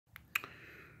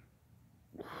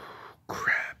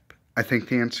I think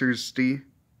the answer is D.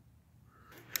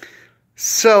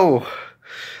 So,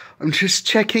 I'm just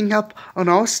checking up on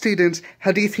all students.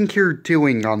 How do you think you're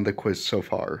doing on the quiz so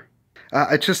far?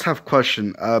 I just have a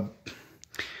question.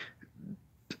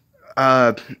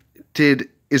 Did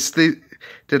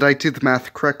I do the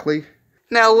math correctly?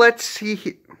 Now let's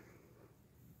see.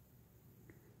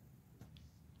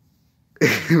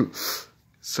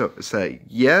 So, is that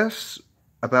yes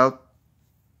about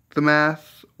the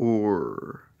math,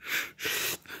 or...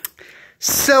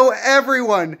 So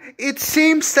everyone, it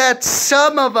seems that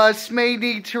some of us may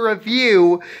need to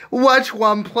review what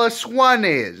 1 + 1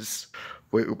 is.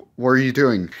 Wait, what are you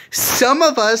doing? Some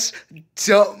of us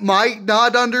might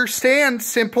not understand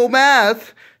simple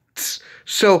math.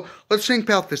 So let's think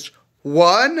about this.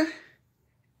 1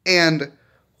 and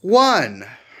 1.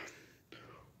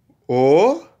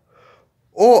 Oh,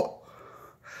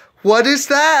 what is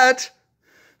that?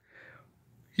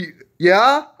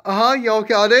 Yeah? Y'all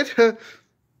got it?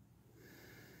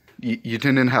 You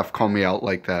didn't have to call me out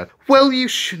like that. Well, you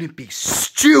shouldn't be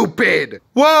stupid!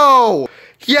 Whoa!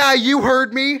 Yeah, you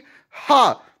heard me?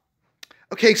 Huh.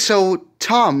 Okay, so,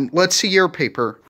 Tom, let's see your paper.